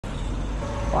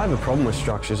I have a problem with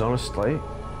structures, honestly.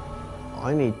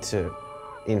 I need to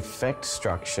infect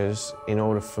structures in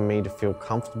order for me to feel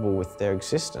comfortable with their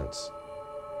existence.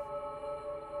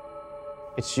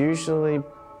 It's usually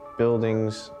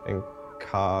buildings and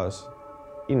cars,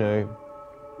 you know,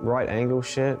 right angle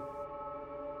shit.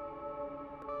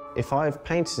 If I've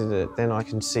painted it, then I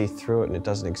can see through it and it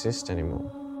doesn't exist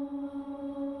anymore.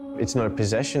 It's not a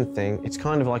possession thing, it's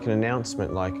kind of like an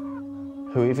announcement, like,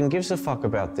 who even gives a fuck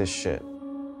about this shit?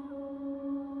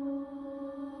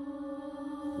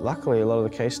 Luckily, a lot of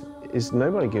the case is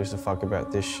nobody gives a fuck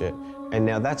about this shit. And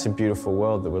now that's a beautiful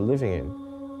world that we're living in.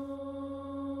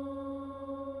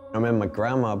 I remember my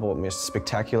grandma bought me a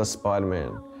spectacular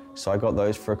Spider-Man. So I got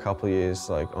those for a couple of years,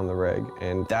 like, on the reg.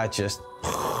 And that just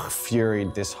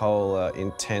furied this whole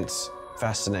intense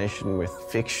fascination with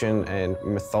fiction and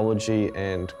mythology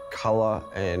and color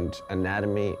and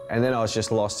anatomy. And then I was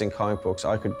just lost in comic books.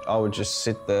 I would just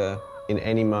sit there in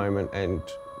any moment and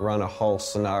run a whole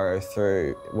scenario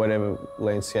through whatever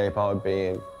landscape I would be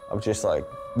in, of just like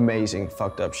amazing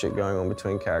fucked up shit going on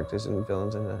between characters and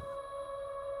villains in there.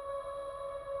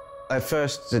 At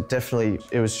first,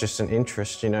 it was just an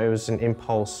interest, you know, it was an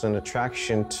impulse and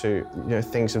attraction to, you know,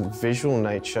 things of visual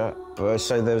nature.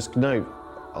 So there was no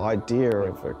idea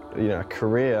of a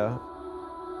career.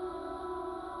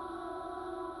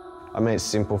 I made it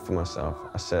simple for myself.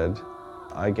 I said,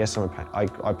 I guess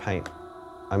I paint,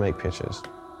 I make pictures.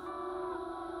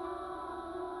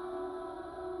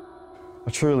 I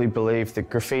truly believe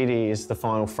that graffiti is the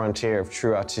final frontier of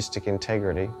true artistic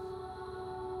integrity.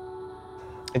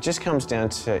 It just comes down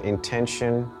to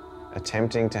intention,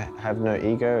 attempting to have no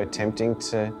ego, attempting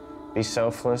to be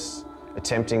selfless,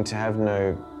 attempting to have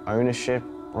no ownership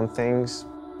on things.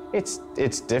 It's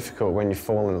difficult when you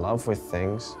fall in love with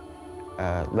things,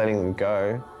 letting them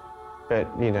go, but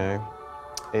you know,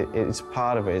 it's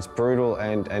part of it. It's brutal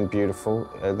and beautiful.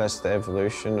 That's the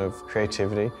evolution of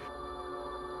creativity.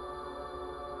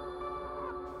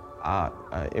 Art,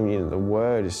 I mean, the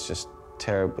word is just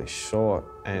terribly short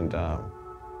and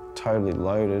totally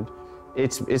loaded.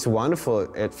 It's wonderful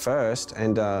at first,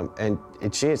 and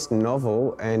it's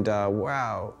novel, and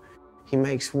wow, he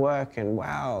makes work, and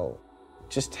wow,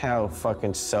 just how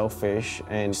fucking selfish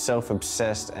and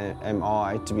self-obsessed am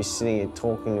I to be sitting here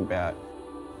talking about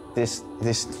this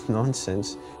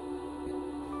nonsense.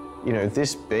 You know,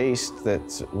 this beast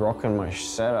that's rocking my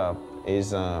setup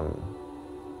is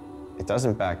it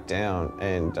doesn't back down,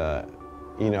 and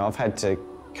you know, I've had to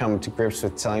come to grips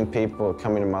with telling people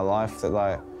coming into my life that,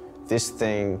 like, this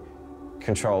thing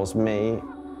controls me,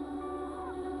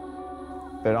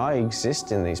 but I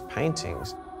exist in these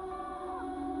paintings.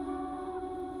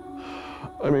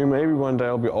 I mean, maybe one day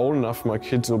I'll be old enough, my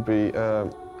kids will be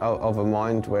of a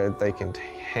mind where they can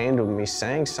handle me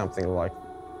saying something like,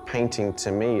 painting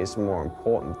to me is more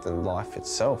important than life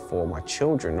itself, or my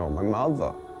children, or my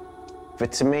mother.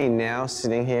 But to me now,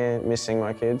 sitting here missing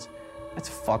my kids, that's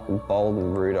a fucking bold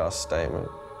and rude-ass statement.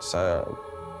 So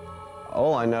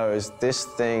all I know is this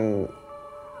thing,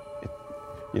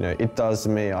 you know, it does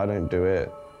me, I don't do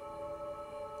it.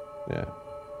 Yeah.